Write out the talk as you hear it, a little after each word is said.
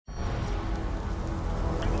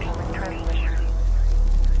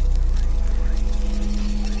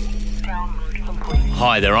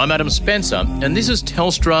Hi there, I'm Adam Spencer, and this is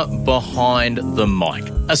Telstra Behind the Mic,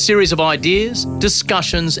 a series of ideas,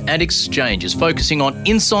 discussions and exchanges focusing on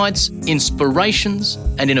insights, inspirations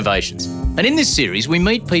and innovations. And in this series, we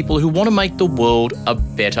meet people who want to make the world a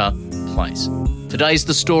better place. Today's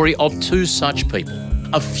the story of two such people,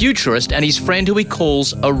 a futurist and his friend who he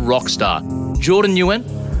calls a rock star, Jordan Nguyen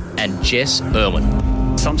and Jess Irwin.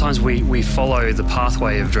 Sometimes we follow the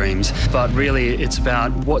pathway of dreams, but really it's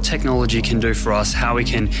about what technology can do for us, how we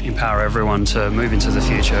can empower everyone to move into the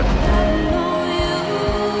future.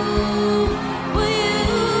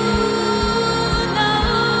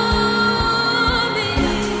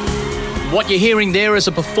 What you're hearing there is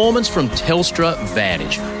a performance from Telstra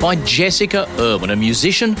Vantage by Jessica Irwin, a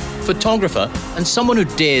musician, photographer, and someone who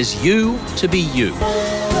dares you to be you.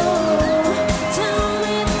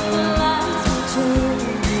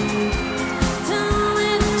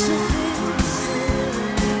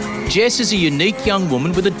 Jess is a unique young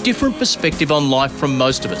woman with a different perspective on life from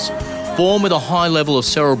most of us. Born with a high level of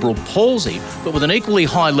cerebral palsy, but with an equally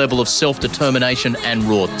high level of self-determination and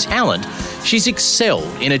raw talent, she's excelled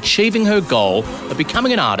in achieving her goal of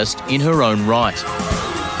becoming an artist in her own right.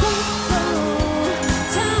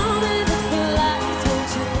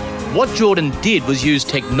 What Jordan did was use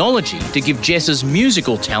technology to give Jess's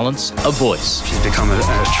musical talents a voice. She's become a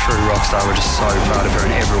true rock star. We're just so proud of her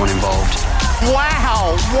and everyone involved.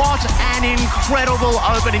 Wow, what an incredible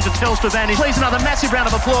opening to Telstra Vantage. Please, another massive round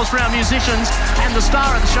of applause for our musicians and the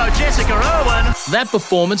star of the show, Jessica Irwin. That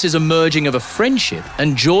performance is a merging of a friendship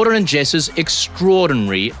and Jordan and Jess's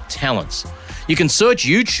extraordinary talents. You can search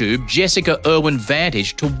YouTube Jessica Irwin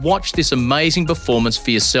Vantage to watch this amazing performance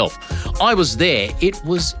for yourself. I was there. It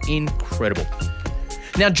was incredible.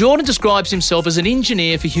 Now, Jordan describes himself as an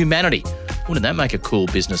engineer for humanity. Wouldn't that make a cool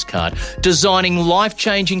business card? Designing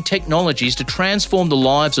life-changing technologies to transform the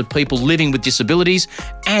lives of people living with disabilities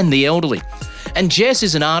and the elderly. And Jess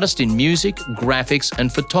is an artist in music, graphics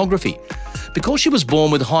and photography. Because she was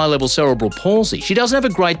born with high-level cerebral palsy, she doesn't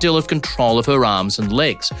have a great deal of control of her arms and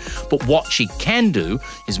legs. But what she can do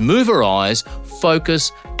is move her eyes,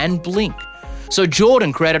 focus and blink. So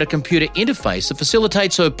Jordan created a computer interface that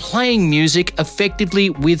facilitates her playing music effectively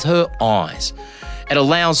with her eyes. It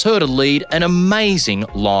allows her to lead an amazing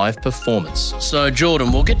live performance. So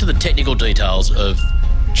Jordan, we'll get to the technical details of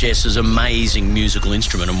Jess's amazing musical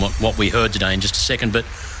instrument and what we heard today in just a second, but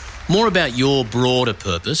more about your broader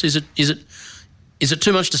purpose. Is it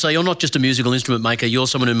too much to say you're not just a musical instrument maker, you're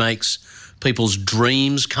someone who makes people's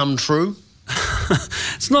dreams come true?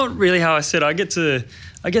 It's not really how I said. I get to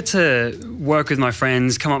work with my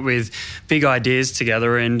friends, come up with big ideas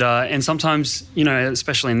together, and sometimes, you know,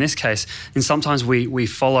 especially in this case, and sometimes we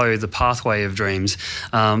follow the pathway of dreams.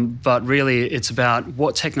 But really, it's about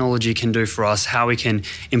what technology can do for us, how we can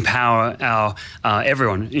empower our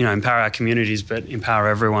everyone, you know, empower our communities, but empower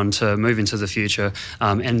everyone to move into the future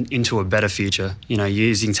and into a better future. You know,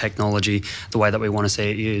 using technology the way that we want to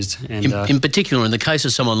see it used. And in particular, in the case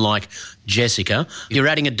of someone like Jessica, you're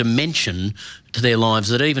adding a dimension to their lives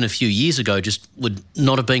that even a few years ago just would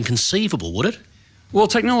not have been conceivable, would it? Well,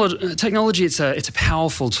 technology, it's a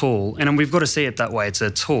powerful tool, and we've got to see it that way. It's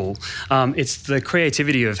a tool. It's the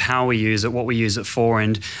creativity of how we use it, what we use it for,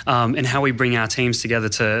 and how we bring our teams together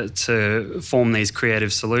to form these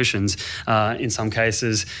creative solutions. In some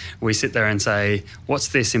cases, we sit there and say, what's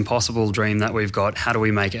this impossible dream that we've got? How do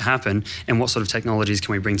we make it happen? And what sort of technologies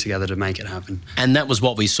can we bring together to make it happen? And that was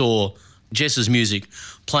what we saw Jess's music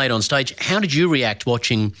played on stage. How did you react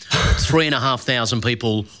watching 3,500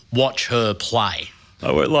 people watch her play?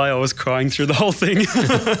 I won't lie, I was crying through the whole thing.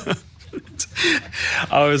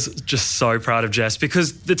 I was just so proud of Jess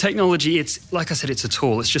because the technology, it's like I said, it's a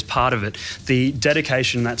tool. It's just part of it. The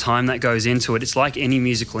dedication, that time that goes into it, it's like any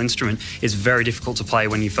musical instrument. It's very difficult to play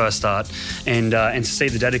when you first start. And to see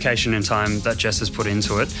the dedication and time that Jess has put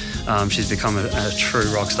into it, she's become a true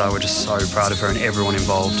rock star. We're just so proud of her and everyone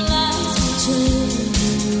involved.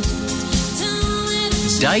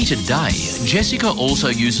 Day to day, Jessica also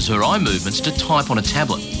uses her eye movements to type on a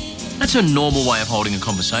tablet. That's her normal way of holding a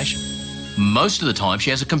conversation. Most of the time,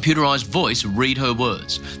 she has a computerised voice read her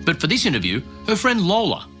words. But for this interview, her friend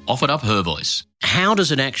Lola offered up her voice. How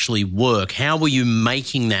does it actually work? How were you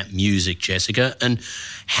making that music, Jessica? And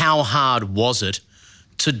how hard was it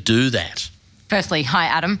to do that? Firstly, hi,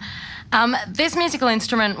 Adam. This musical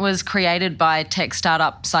instrument was created by tech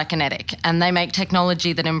startup Psychonetic, and they make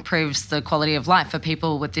technology that improves the quality of life for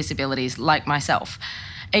people with disabilities like myself.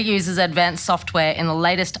 It uses advanced software in the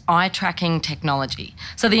latest eye tracking technology.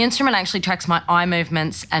 So the instrument actually tracks my eye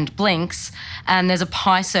movements and blinks, and there's a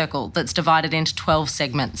pie circle that's divided into 12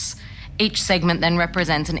 segments. Each segment then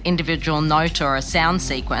represents an individual note or a sound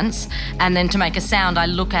sequence, and then to make a sound, I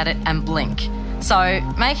look at it and blink. So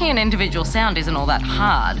making an individual sound isn't all that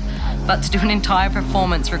hard, but to do an entire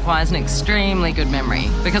performance requires an extremely good memory,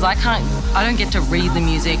 because I don't get to read the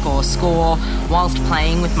music or score whilst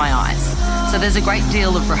playing with my eyes. So there's a great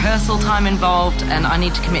deal of rehearsal time involved, and I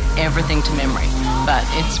need to commit everything to memory. But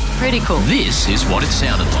it's pretty cool. This is what it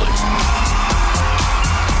sounded like.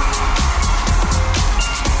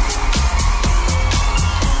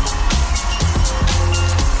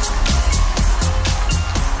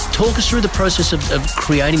 Talk us through the process of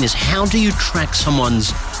creating this. How do you track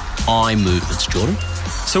someone's eye movements, Jordan?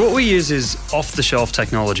 So what we use is off-the-shelf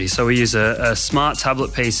technology. So we use a smart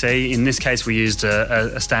tablet PC. In this case, we used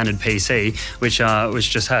a standard PC, which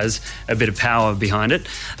just has a bit of power behind it.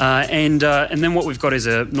 And then what we've got is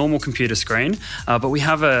a normal computer screen, but we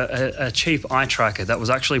have a cheap eye tracker that was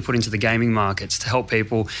actually put into the gaming markets to help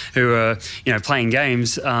people who are playing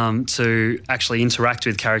games to actually interact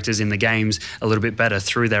with characters in the games a little bit better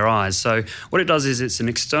through their eyes. So what it does is it's an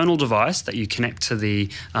external device that you connect to the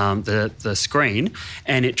screen,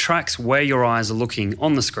 and it tracks where your eyes are looking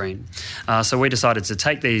on the screen. So we decided to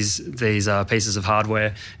take these pieces of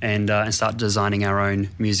hardware and start designing our own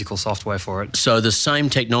musical software for it. So the same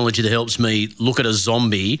technology that helps me look at a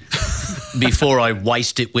zombie before I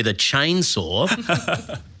waste it with a chainsaw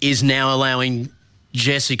is now allowing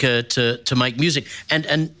Jessica to make music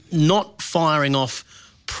and not firing off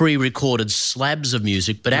pre-recorded slabs of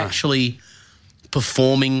music, but actually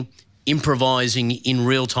performing, improvising in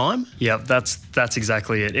real time? Yeah, that's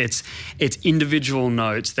exactly it. It's individual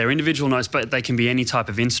notes. They're individual notes, but they can be any type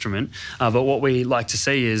of instrument. But what we like to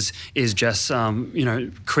see is Jess,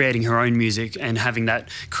 creating her own music and having that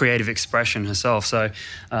creative expression herself. So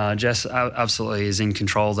Jess absolutely is in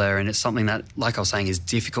control there, and it's something that, like I was saying, is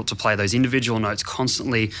difficult to play. Those individual notes,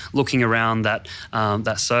 constantly looking around that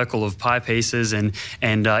circle of pie pieces and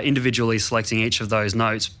individually selecting each of those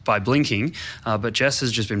notes by blinking. But Jess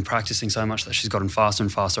has just been practicing so much that she's gotten faster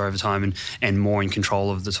and faster over time and more in control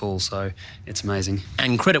of the tool. So it's amazing.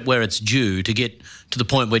 And credit where it's due, to get to the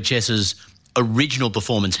point where Jess's original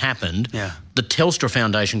performance happened, the Telstra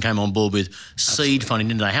Foundation came on board with seed funding,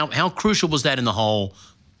 didn't they? How crucial was that in the whole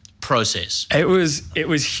process? It was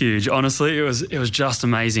huge. Honestly, it was just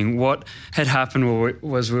amazing. What had happened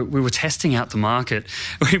was we were testing out the market.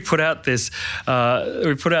 We put out this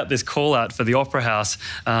call out for the Opera House.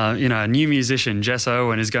 A new musician, Jess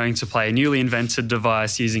Irwin, is going to play a newly invented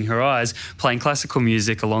device using her eyes, playing classical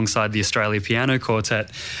music alongside the Australia Piano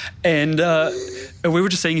Quartet, and we were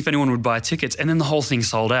just seeing if anyone would buy tickets, and then the whole thing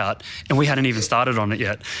sold out, and we hadn't even started on it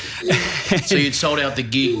yet. So you'd sold out the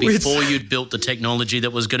gig before you'd built the technology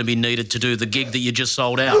that was going to be needed to do the gig that you just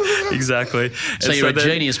sold out. Exactly. So you're a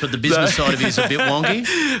genius, but the business side of you is a bit wonky?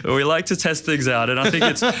 We like to test things out, and I think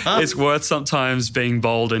it's worth sometimes being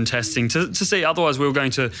bold and testing to see. Otherwise, we were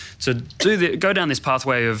going to go down this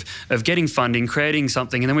pathway of getting funding, creating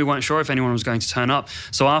something, and then we weren't sure if anyone was going to turn up.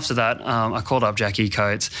 So after that, I called up Jackie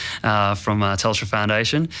Coates from Telstra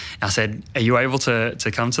Foundation. I said, "Are you able to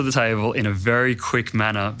come to the table in a very quick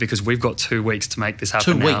manner, because we've got 2 weeks to make this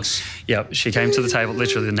happen." 2 weeks? Yeah, she came to the table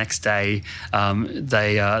literally the next day.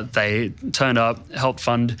 They turned up, helped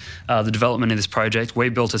fund the development of this project. We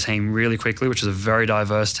built a team really quickly, which is a very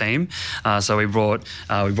diverse team. So we brought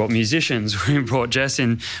musicians, we brought Jess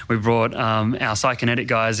in, we brought our Psychonetic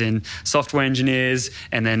guys in, software engineers,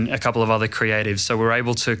 and then a couple of other creatives. So we were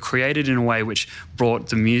able to create it in a way which brought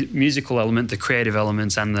the musical element, the creative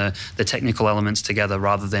elements, and the technical elements together,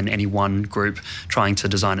 rather than any one group trying to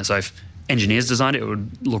design it. So if engineers designed it, it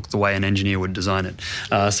would look the way an engineer would design it.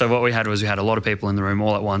 So what we had was a lot of people in the room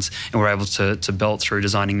all at once, and we were able to belt through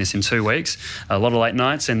designing this in 2 weeks, a lot of late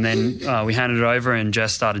nights, and then we handed it over, and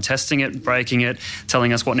Jess started testing it, breaking it,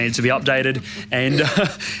 telling us what needed to be updated,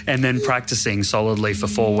 and then practicing solidly for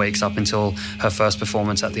 4 weeks up until her first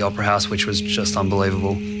performance at the Opera House, which was just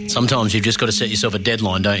unbelievable. Sometimes you've just got to set yourself a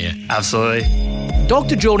deadline, don't you? Absolutely.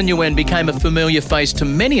 Dr. Jordan Yuen became a familiar face to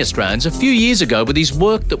many Australians a few years ago with his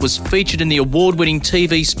work that was featured in the award-winning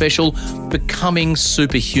TV special Becoming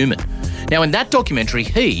Superhuman. Now, in that documentary,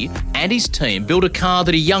 he and his team built a car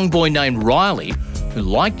that a young boy named Riley, who,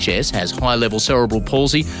 like Jess, has high-level cerebral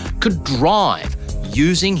palsy, could drive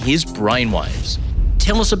using his brainwaves.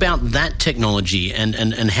 Tell us about that technology and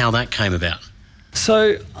how that came about.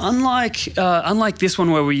 So Unlike this one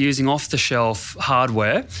where we're using off-the-shelf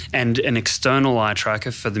hardware and an external eye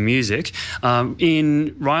tracker for the music,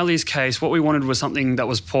 in Riley's case, what we wanted was something that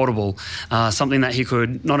was portable, something that he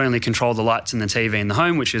could not only control the lights and the TV in the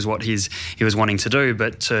home, which is what he was wanting to do,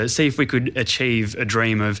 but to see if we could achieve a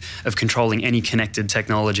dream of controlling any connected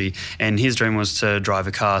technology. And his dream was to drive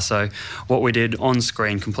a car. So what we did on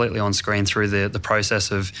screen, completely on screen through the process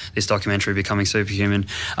of this documentary, Becoming Superhuman,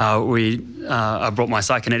 I brought my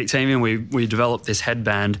Psychonetic team in. We developed this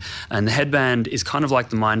headband, and the headband is kind of like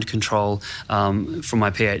the mind control from my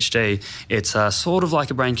PhD. It's sort of like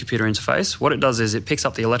a brain-computer interface. What it does is it picks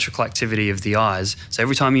up the electrical activity of the eyes. So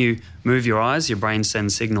every time you move your eyes, your brain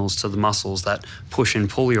sends signals to the muscles that push and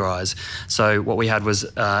pull your eyes. So what we had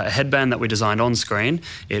was a headband that we designed on screen.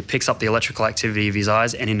 It picks up the electrical activity of his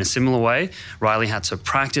eyes, and in a similar way, Riley had to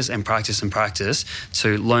practice and practice and practice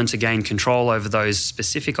to learn to gain control over those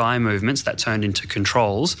specific eye movements that turned into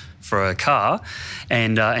controls for a car,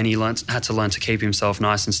 and he had to learn to keep himself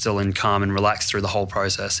nice and still and calm and relaxed through the whole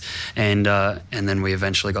process. And then we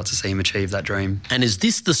eventually got to see him achieve that dream. And is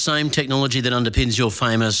this the same technology that underpins your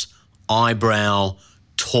famous eyebrow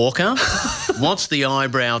talker? What's the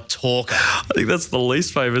eyebrow talker? I think that's the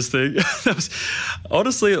least famous thing.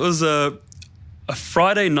 Honestly, it was a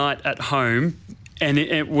Friday night at home. And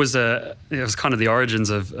it was kind of the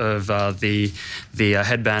origins of the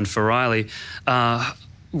headband for Riley.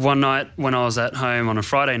 One night when I was at home on a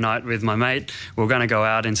Friday night with my mate, we were going to go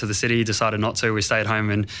out into the city, decided not to. We stayed home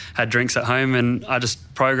and had drinks at home, and I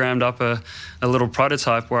just programmed up a little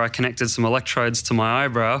prototype where I connected some electrodes to my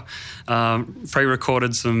eyebrow,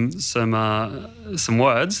 pre-recorded some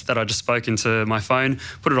words that I just spoke into my phone,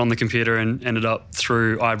 put it on the computer, and ended up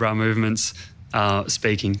through eyebrow movements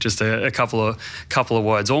speaking just a couple of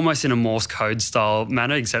words, almost in a Morse code style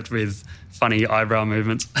manner, except with funny eyebrow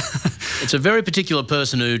movements. It's a very particular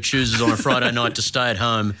person who chooses on a Friday night to stay at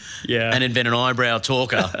home and invent an eyebrow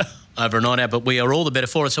talker over a night out, but we are all the better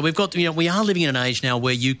for it. So we've got, we are living in an age now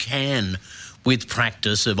where you can, with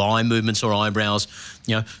practice of eye movements or eyebrows,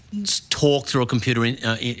 talk through a computer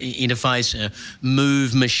interface,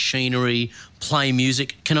 move machinery, play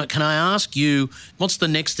music. Can I ask you, what's the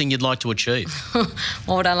next thing you'd like to achieve?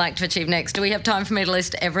 What would I like to achieve next? Do we have time for me to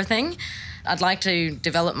list everything? I'd like to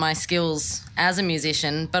develop my skills as a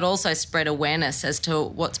musician, but also spread awareness as to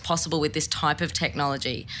what's possible with this type of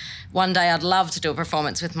technology. One day I'd love to do a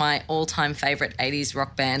performance with my all-time favourite 80s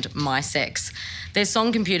rock band, My Sex. Their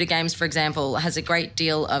song Computer Games, for example, has a great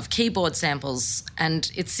deal of keyboard samples,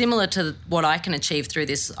 and it's similar to what I can achieve through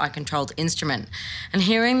this eye-controlled instrument. And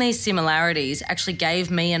hearing these similarities actually gave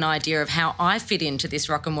me an idea of how I fit into this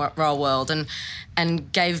rock and roll world,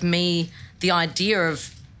 and gave me the idea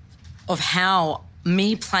of how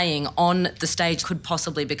me playing on the stage could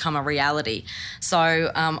possibly become a reality.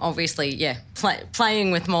 So obviously,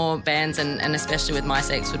 playing with more bands and especially with My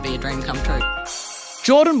Sex would be a dream come true.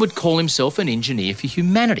 Jordan would call himself an engineer for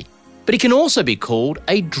humanity, but he can also be called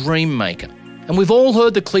a dream maker. And we've all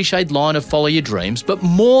heard the cliched line of follow your dreams, but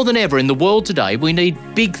more than ever in the world today, we need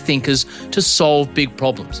big thinkers to solve big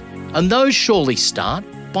problems. And those surely start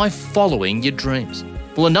by following your dreams.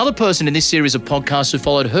 Well, another person in this series of podcasts who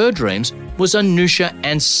followed her dreams was Anousheh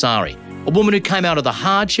Ansari, a woman who came out of the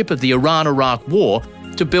hardship of the Iran-Iraq war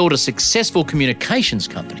to build a successful communications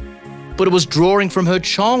company. But it was drawing from her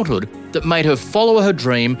childhood that made her follow her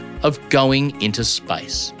dream of going into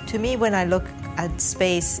space. To me, when I look at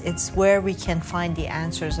space, it's where we can find the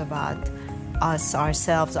answers about us,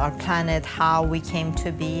 ourselves, our planet, how we came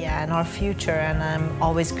to be, and our future, and I'm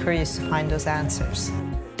always curious to find those answers.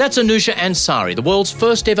 That's Anousheh Ansari, the world's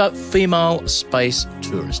first ever female space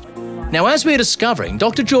tourist. Now, as we're discovering,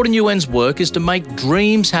 Dr. Jordan Yuen's work is to make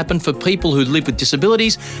dreams happen for people who live with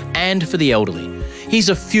disabilities and for the elderly. He's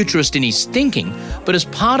a futurist in his thinking, but as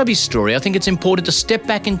part of his story, I think it's important to step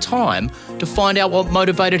back in time to find out what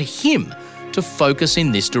motivated him to focus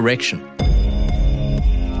in this direction.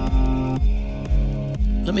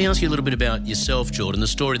 Let me ask you a little bit about yourself, Jordan. The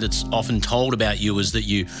story that's often told about you is that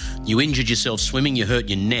you injured yourself swimming, you hurt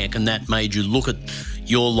your neck, and that made you look at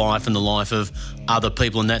your life and the life of other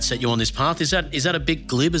people, and that set you on this path. Is that a bit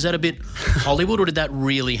glib? Is that a bit Hollywood, or did that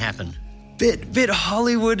really happen? Bit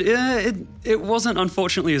Hollywood. Yeah, it wasn't,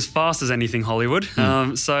 unfortunately, as fast as anything Hollywood.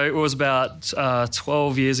 So it was about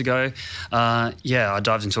 12 years ago. I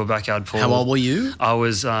dived into a backyard pool. How old were you? I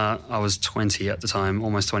was 20 at the time,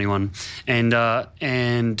 almost 21, and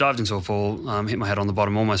dived into a pool, hit my head on the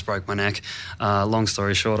bottom, almost broke my neck. Long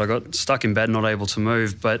story short, I got stuck in bed, not able to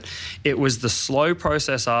move. But it was the slow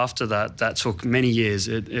process after that took many years.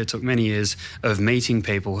 It took many years of meeting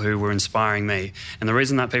people who were inspiring me, and the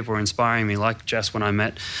reason that people were inspiring me me, like Jess when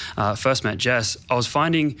I first met Jess, I was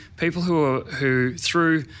finding people who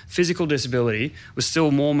through physical disability were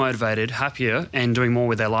still more motivated, happier, and doing more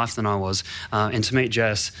with their life than I was. And to meet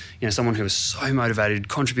Jess, someone who was so motivated,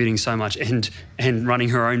 contributing so much, and running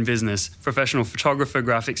her own business, professional photographer,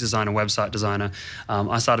 graphics designer, website designer,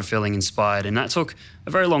 I started feeling inspired. And that took a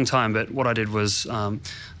very long time, but what I did was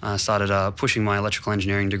I started pushing my electrical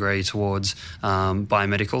engineering degree towards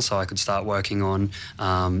biomedical, so I could start working on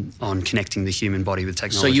connecting the human body with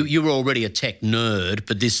technology. So you were already a tech nerd,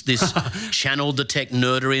 but this channeled the tech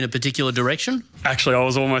nerdery in a particular direction? Actually, I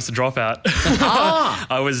was almost a dropout.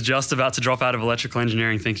 I was just about to drop out of electrical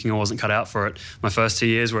engineering thinking I wasn't cut out for it. My first 2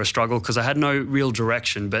 years were a struggle because I had no real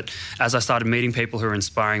direction, but as I started meeting people who were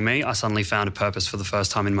inspiring me, I suddenly found a purpose for the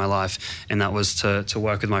first time in my life, and that was to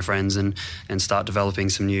work with my friends and start developing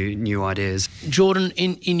some new ideas. Jordan,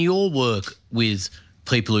 in your work with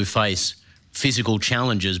people who face physical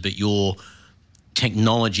challenges, but your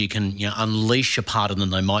technology can unleash a part of them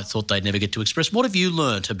they might thought they'd never get to express, what have you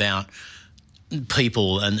learnt about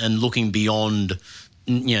people and looking beyond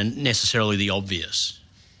necessarily the obvious?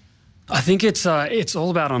 I think it's all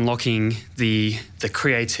about unlocking the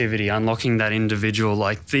creativity, unlocking that individual.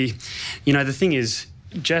 Like the thing is,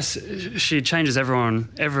 Jess, she changes everyone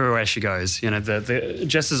everywhere she goes.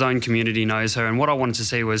 Jess's own community knows her, and what I wanted to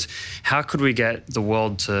see was how could we get the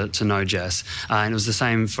world to know Jess? And it was the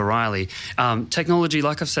same for Riley. Technology,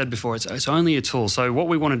 like I've said before, it's only a tool. So what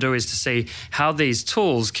we want to do is to see how these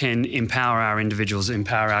tools can empower our individuals,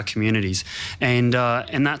 empower our communities, and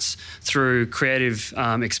that's through creative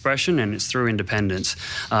expression, and it's through independence.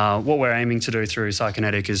 What we're aiming to do through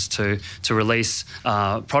Psychonetic is to release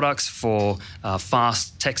products for fast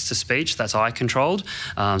text-to-speech that's eye-controlled.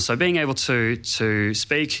 So being able to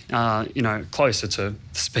speak, closer to the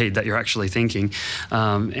speed that you're actually thinking,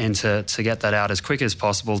 and to get that out as quick as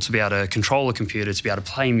possible, to be able to control a computer, to be able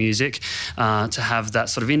to play music, to have that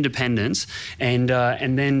sort of independence, and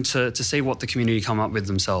then to see what the community come up with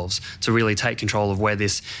themselves, to really take control of where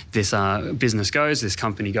this business goes, this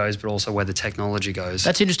company goes, but also where the technology goes.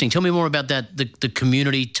 That's interesting. Tell me more about that, the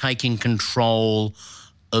community taking control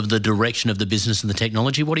of the direction of the business and the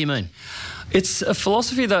technology. What do you mean? It's a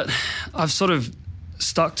philosophy that I've sort of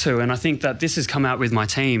stuck to, and I think that this has come out with my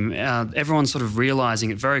team. Everyone's sort of realising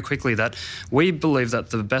it very quickly that we believe that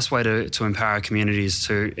the best way to empower our community is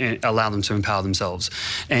to allow them to empower themselves,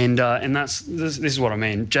 and this is what I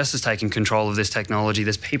mean. Jess is taking control of this technology.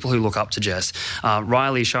 There's people who look up to Jess.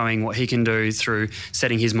 Riley showing what he can do through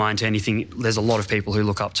setting his mind to anything. There's a lot of people who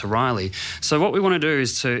look up to Riley. So what we want to do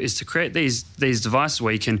is to create these devices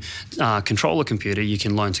where you can control a computer. You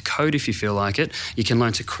can learn to code if you feel like it. You can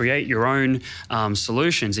learn to create your own solutions.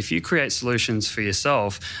 If you create solutions for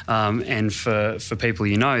yourself and for people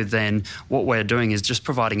then what we're doing is just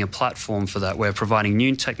providing a platform for that. We're providing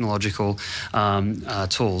new technological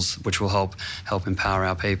tools which will help empower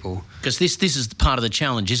our people. Because this is part of the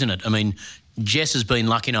challenge, isn't it? I mean, Jess has been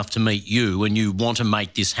lucky enough to meet you and you want to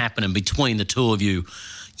make this happen, and between the two of you,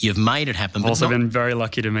 you've made it happen. Also been very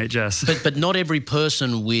lucky to meet Jess. But not every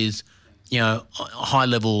person with,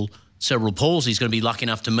 high-level cerebral palsy is going to be lucky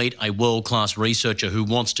enough to meet a world-class researcher who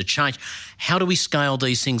wants to change. How do we scale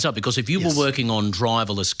these things up? Because if you were working on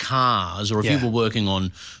driverless cars, or if you were working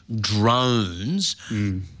on drones,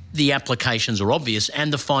 the applications are obvious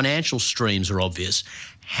and the financial streams are obvious.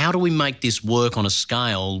 How do we make this work on a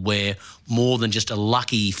scale where more than just a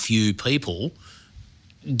lucky few people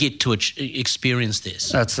get to experience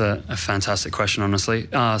this? That's a fantastic question, honestly.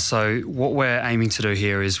 So what we're aiming to do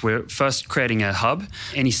here is we're first creating a hub.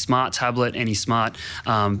 Any smart tablet, any smart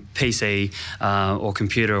PC or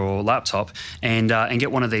computer or laptop, and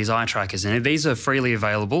get one of these eye trackers. And these are freely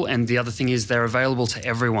available, and the other thing is they're available to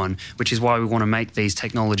everyone, which is why we want to make these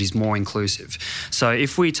technologies more inclusive. So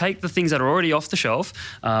if we take the things that are already off the shelf,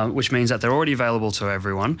 which means that they're already available to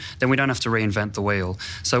everyone, then we don't have to reinvent the wheel.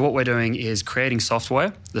 So what we're doing is creating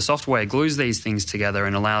software. The software glues these things together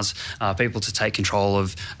and allows people to take control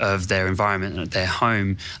of their environment, their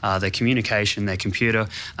home, their communication, their computer,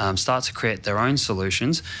 start to create their own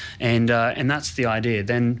solutions, and that's the idea.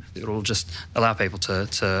 Then it will just allow people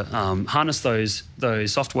to harness those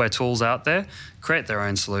software tools out there, create their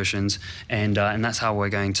own solutions, and that's how we're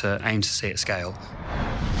going to aim to see it scale.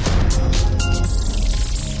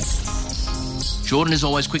 Jordan is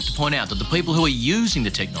always quick to point out that the people who are using the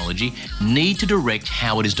technology need to direct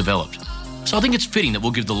how it is developed. So I think it's fitting that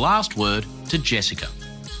we'll give the last word to Jessica.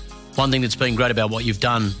 One thing that's been great about what you've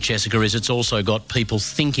done, Jessica, is it's also got people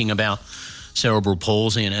thinking about cerebral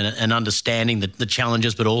palsy and understanding the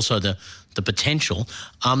challenges, but also the potential.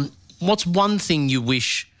 What's one thing you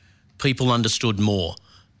wish people understood more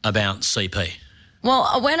about CP?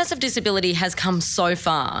 Well, awareness of disability has come so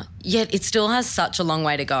far, yet it still has such a long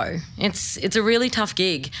way to go. It's a really tough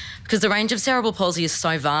gig because the range of cerebral palsy is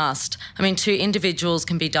so vast. I mean, 2 individuals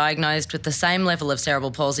can be diagnosed with the same level of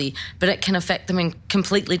cerebral palsy, but it can affect them in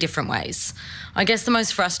completely different ways. I guess the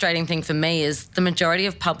most frustrating thing for me is the majority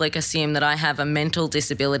of public assume that I have a mental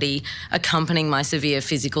disability accompanying my severe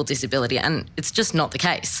physical disability, and it's just not the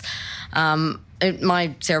case.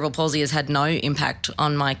 My cerebral palsy has had no impact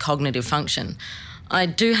on my cognitive function. I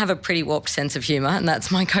do have a pretty warped sense of humour, and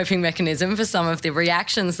that's my coping mechanism for some of the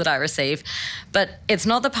reactions that I receive. But it's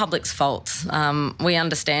not the public's fault. We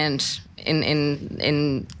understand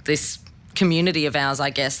in this community of ours, I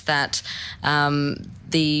guess, that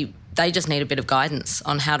they just need a bit of guidance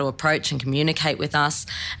on how to approach and communicate with us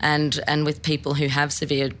and with people who have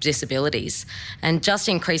severe disabilities, and just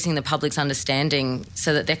increasing the public's understanding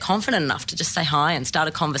so that they're confident enough to just say hi and start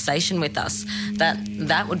a conversation with us.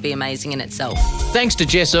 That would be amazing in itself. Thanks to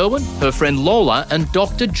Jess Irwin, her friend Lola and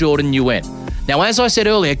Dr. Jordan Nguyen. Now, as I said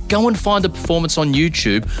earlier, go and find the performance on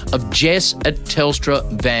YouTube of Jess at Telstra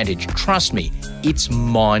Vantage. Trust me, it's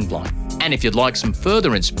mind-blowing. And if you'd like some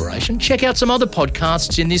further inspiration, check out some other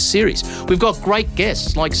podcasts in this series. We've got great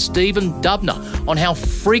guests like Stephen Dubner on how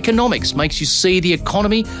Freakonomics makes you see the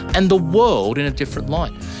economy and the world in a different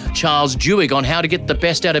light. Charles Duhigg on how to get the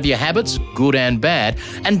best out of your habits, good and bad.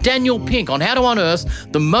 And Daniel Pink on how to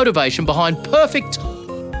unearth the motivation behind perfect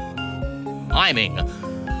timing.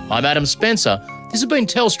 I'm Adam Spencer. This has been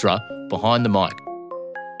Telstra Behind the Mic.